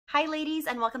Hi ladies,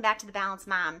 and welcome back to The Balanced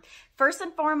Mom. First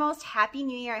and foremost, Happy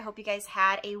New Year. I hope you guys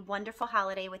had a wonderful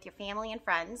holiday with your family and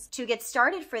friends. To get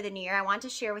started for the new year, I want to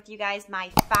share with you guys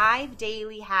my 5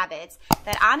 daily habits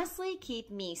that honestly keep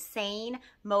me sane,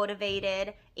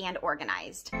 motivated, and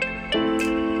organized.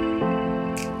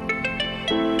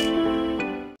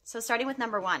 So starting with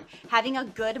number 1, having a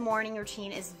good morning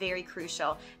routine is very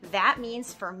crucial. That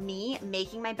means for me,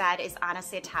 making my bed is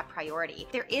honestly a top priority.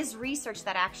 There is research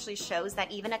that actually shows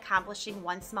that even accomplishing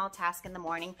one small task in the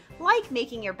morning, like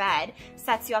making your bed,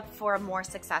 sets you up for a more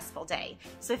successful day.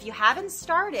 So if you haven't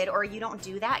started or you don't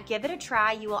do that, give it a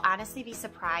try. You will honestly be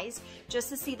surprised just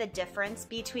to see the difference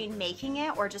between making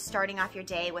it or just starting off your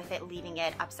day with it, leaving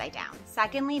it upside down.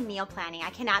 Secondly, meal planning. I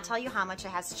cannot tell you how much it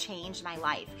has changed my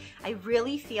life. I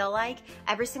really feel like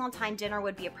every single time dinner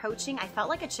would be approaching, I felt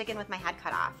like a chicken with my head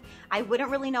cut off. I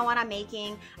wouldn't really know what I'm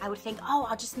making. I would think, oh,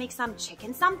 I'll just make some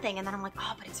chicken something. And then I'm like,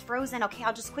 oh, but it's frozen. Okay,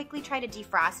 I'll just quickly try to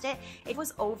defrost it. It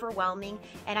was overwhelming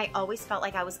and I always felt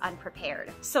like I was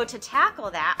unprepared. So to tackle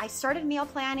that, I started meal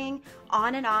planning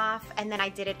on and off, and then I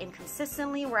did it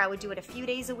inconsistently where I would do it a few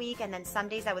days a week and then some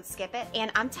days I would skip it.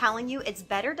 And I'm telling you, it's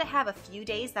better to have a few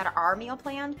days that are meal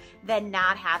planned than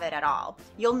not have it at all.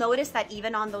 You'll notice that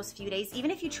even on those few days, even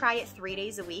if you try it 3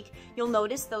 days a week, you'll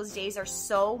notice those days are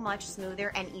so much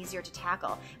smoother and easier to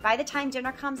tackle. By the time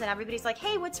dinner comes and everybody's like,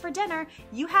 hey, what's for dinner?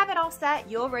 You have it all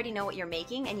set. You already know what you're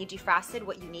making and you defrosted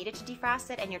what you needed to defrost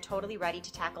it, and you're totally ready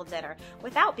to tackle dinner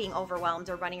without being overwhelmed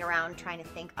or running around trying to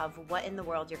think of what in the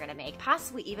world you're gonna make.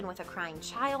 Possibly even with a crying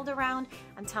child around.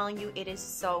 I'm telling you, it is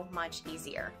so much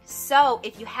easier. So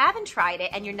if you haven't tried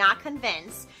it and you're not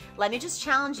convinced, let me just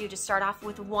challenge you to start off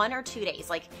with 1 or 2 days.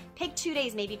 Like pick 2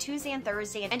 days, maybe Tuesday and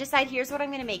Thursday, and decide here's what I'm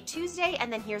gonna make Tuesday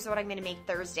and then here's what I'm gonna make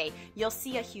Thursday. You'll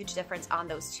see a huge difference on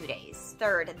those 2 days.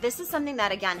 Third, this is something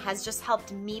that again has just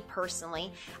helped me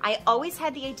personally. I always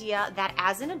had the idea that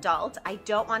as an adult, I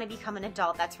don't wanna become an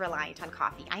adult that's reliant on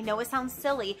coffee. I know it sounds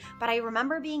silly, but I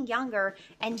remember being younger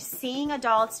and seeing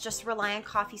adults just rely on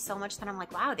coffee so much that I'm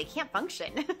like, wow, they can't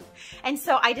function. And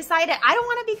so I decided I don't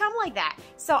want to become like that.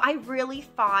 So I really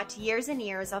fought years and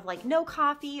years of like no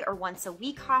coffee or once a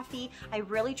week coffee. I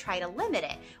really try to limit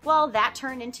it. Well, that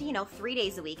turned into, 3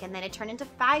 days a week, and then it turned into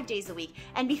 5 days a week.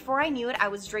 And before I knew it, I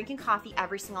was drinking coffee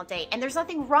every single day. And there's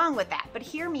nothing wrong with that, but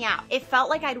hear me out. It felt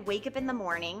like I'd wake up in the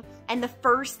morning and the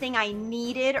first thing I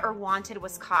needed or wanted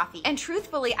was coffee. And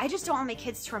truthfully, I just don't want my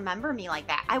kids to remember me like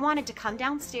that. I wanted to come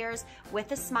downstairs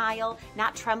with a smile,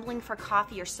 not trembling for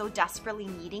coffee or so desperately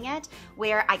needing it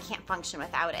where I can't function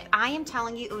without it. I am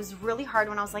telling you, it was really hard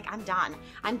when I was like, I'm done.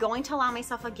 I'm going to allow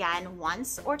myself again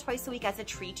once or twice a week as a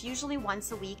treat, usually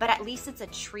once a week, but at least it's a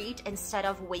treat instead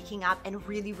of waking up and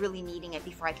really, really needing it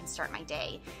before I can start my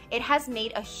day. It has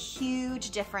made a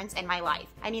huge difference in my life.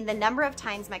 I mean, the number of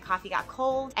times my coffee got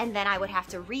cold and then I would have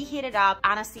to reheat it up,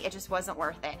 honestly, it just wasn't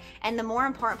worth it. And the more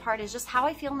important part is just how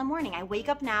I feel in the morning. I wake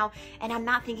up now and I'm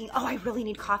not thinking, oh, I really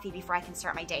need coffee before I can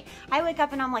start my day. I wake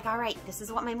up and I'm like, all right, this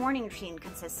is what my morning routine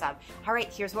consists of. All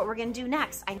right, here's what we're gonna do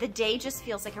next. The day just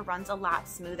feels like it runs a lot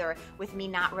smoother with me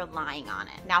not relying on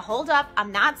it. Now hold up,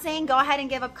 I'm not saying go ahead and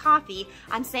give up coffee.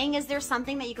 I'm saying, is there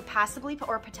something that you could possibly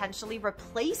or potentially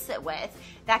replace it with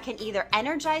that can either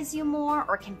energize you more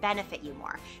or can benefit you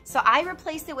more? So I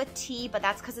replaced it with tea, but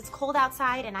that's because it's cold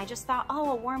outside and I just thought,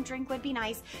 oh, a warm drink would be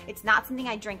nice. It's not something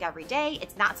I drink every day.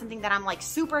 It's not something that I'm like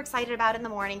super excited about in the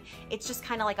morning. It's just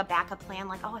kind of like a backup plan,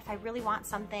 like, oh, if I really want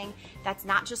something that's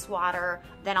not just water,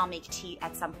 then I'll make tea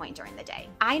at some point during the day.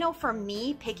 I know for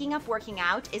me, picking up working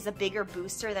out is a bigger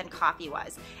booster than coffee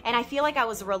was. And I feel like I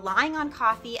was relying on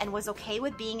coffee and was okay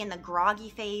with being in the groggy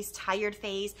phase, tired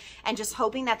phase, and just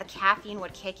hoping that the caffeine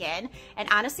would kick in. And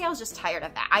honestly, I was just tired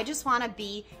of that. I just want to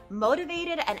be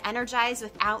motivated and energized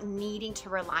without needing to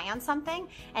rely on something.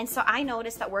 And so I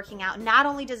noticed that working out, not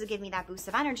only does it give me that boost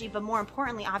of energy, but more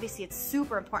importantly, obviously it's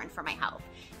super important for my health.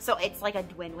 So it's like a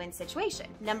win-win situation.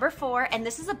 Number 4, and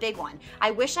this is a big one.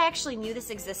 I wish I actually knew this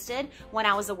existed when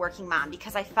I was a working mom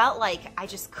because I felt like I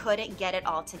just couldn't get it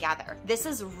all together. This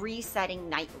is resetting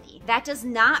nightly. That does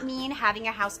not mean having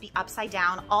your house be upside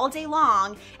down all day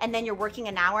long and then you're working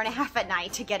an hour and a half at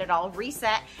night to get it all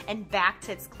reset and back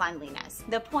to its cleanliness.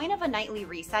 The point of a nightly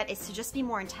reset is to just be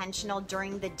more intentional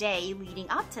during the day leading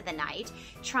up to the night,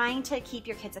 trying to keep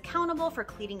your kids accountable for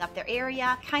cleaning up their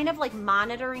area, kind of like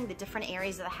monitoring the different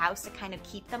areas of the house to kind of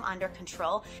keep them under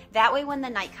control. That way when the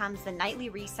night comes, the nightly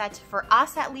reset for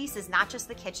us at least is not just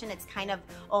the kitchen, it's kind of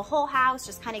a whole house,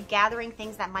 just kind of gathering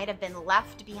things that might have been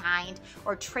left behind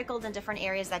or trickled in different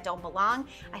areas that don't belong.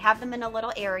 I have them in a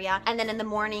little area, and then in the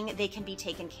morning they can be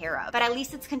taken care of. But at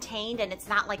least it's contained and it's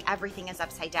not like everything is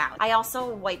upside down. I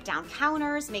also wipe down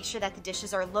counters, make sure that the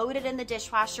dishes are loaded in the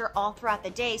dishwasher all throughout the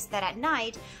day so that at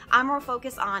night I'm more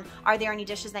focused on, are there any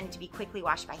dishes that need to be quickly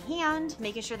washed by hand,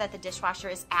 making sure that the dishwasher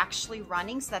is actually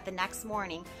running so that the next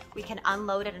morning we can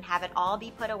unload it and have it all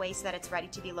be put away so that it's ready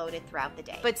to be loaded throughout the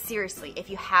day. But seriously, if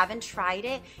you haven't tried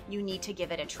it, you need to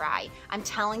give it a try. I'm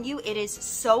telling you, it is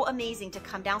so amazing to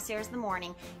come downstairs in the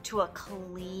morning to a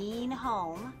clean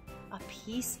home, a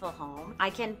peaceful home. I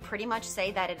can pretty much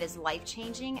say that it is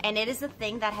life-changing, and it is the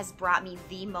thing that has brought me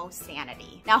the most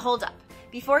sanity. Now hold up.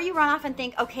 Before you run off and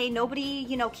think, okay, nobody,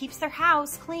 keeps their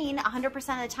house clean 100%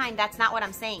 of the time, that's not what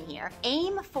I'm saying here.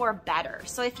 Aim for better.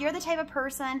 So if you're the type of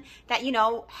person that,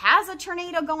 has a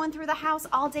tornado going through the house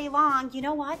all day long, you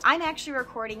know what? I'm actually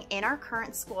recording in our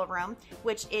current schoolroom,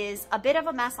 which is a bit of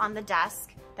a mess on the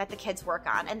desk that the kids work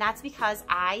on. And that's because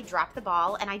I dropped the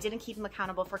ball and I didn't keep them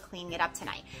accountable for cleaning it up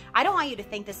tonight. I don't want you to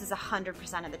think this is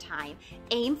 100% of the time.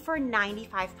 Aim for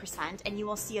 95% and you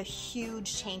will see a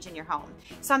huge change in your home.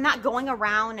 So I'm not going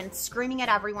around and screaming at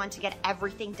everyone to get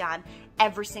everything done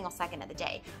every single second of the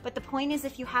day. But the point is,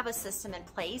 if you have a system in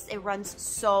place, it runs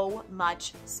so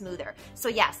much smoother. So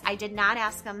yes, I did not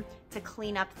ask them to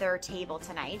clean up their table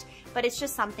tonight, but it's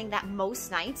just something that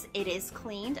most nights it is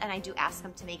cleaned, and I do ask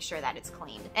them to make sure that it's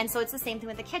cleaned. And so it's the same thing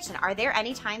with the kitchen. Are there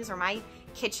any times where my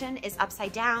kitchen is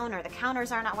upside down or the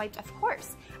counters are not wiped? Of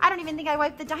course. I don't even think I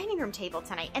wiped the dining room table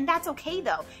tonight, and that's okay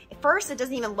though. At first, it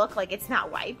doesn't even look like it's not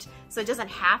wiped, so it doesn't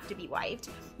have to be wiped.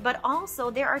 But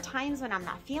also, there are times when I'm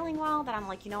not feeling well that I'm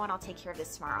like, you know what, I'll take care of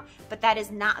this tomorrow. But that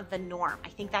is not the norm. I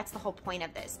think that's the whole point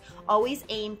of this. Always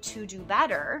aim to do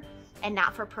better, and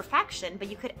not for perfection, but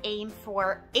you could aim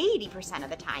for 80% of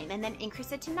the time and then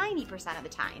increase it to 90% of the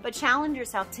time. But challenge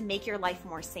yourself to make your life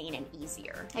more sane and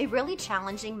easier. A really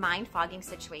challenging mind-fogging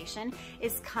situation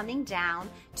is coming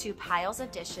down to piles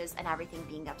of dishes and everything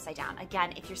being upside down.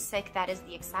 Again, if you're sick, that is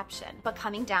the exception. But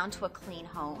coming down to a clean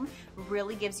home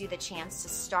really gives you the chance to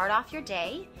start off your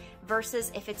day,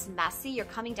 versus if it's messy, you're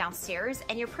coming downstairs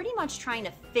and you're pretty much trying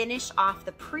to finish off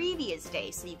the previous day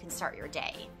so you can start your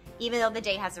day, even though the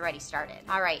day has already started.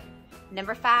 All right,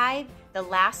 number 5, the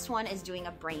last one is doing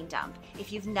a brain dump.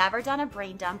 If you've never done a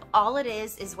brain dump, all it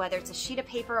is whether it's a sheet of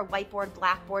paper, a whiteboard,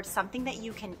 blackboard, something that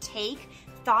you can take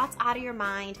thoughts out of your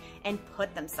mind and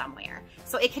put them somewhere.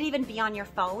 So it could even be on your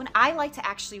phone. I like to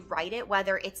actually write it,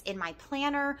 whether it's in my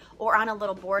planner or on a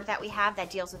little board that we have that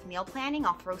deals with meal planning.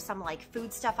 I'll throw some like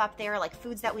food stuff up there, like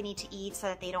foods that we need to eat so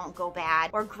that they don't go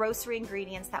bad, or grocery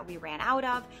ingredients that we ran out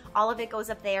of. All of it goes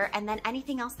up there. And then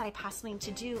anything else that I possibly need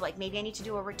to do, like maybe I need to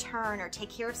do a return or take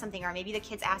care of something, or maybe the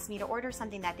kids ask me to order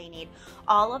something that they need.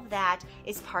 All of that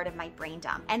is part of my brain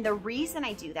dump. And the reason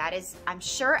I do that is, I'm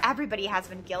sure everybody has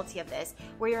been guilty of this,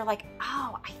 where you're like,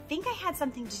 oh, I think I had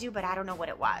something to do, but I don't know what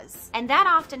it was. And that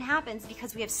often happens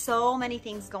because we have so many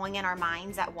things going in our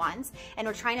minds at once, and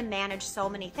we're trying to manage so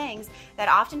many things that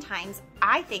oftentimes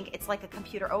I think it's like a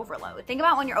computer overload. Think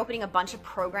about when you're opening a bunch of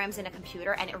programs in a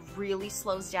computer and it really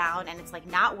slows down and it's like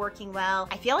not working well.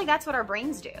 I feel like that's what our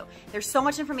brains do. There's so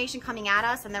much information coming at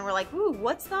us, and then we're like, ooh,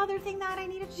 what's the other thing that I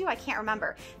needed to do? I can't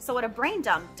remember. So what a brain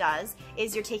dump does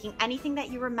is you're taking anything that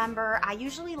you remember. I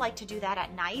usually like to do that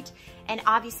at night. And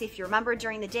obviously, if you remember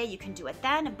during the day, you can do it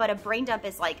then, but a brain dump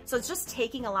is like, so it's just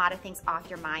taking a lot of things off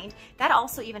your mind. That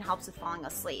also even helps with falling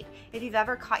asleep. If you've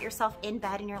ever caught yourself in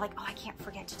bed and you're like, oh, I can't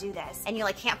forget to do this, and you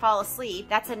like can't fall asleep,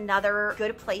 that's another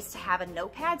good place to have a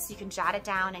notepad so you can jot it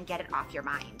down and get it off your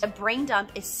mind. A brain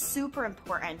dump is super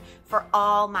important for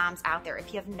all moms out there.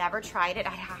 If you have never tried it, I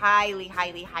highly,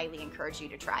 highly, highly encourage you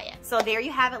to try it. So there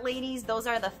you have it, ladies. Those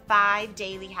are the 5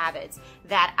 daily habits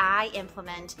that I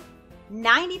implement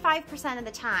 95% of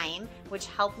the time, which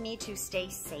helped me to stay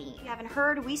sane. If you haven't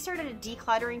heard, we started a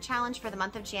decluttering challenge for the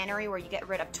month of January where you get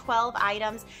rid of 12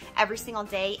 items every single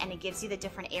day, and it gives you the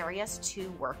different areas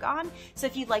to work on. So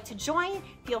if you'd like to join,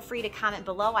 feel free to comment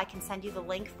below. I can send you the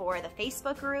link for the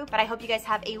Facebook group. But I hope you guys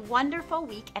have a wonderful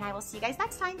week, and I will see you guys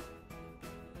next time.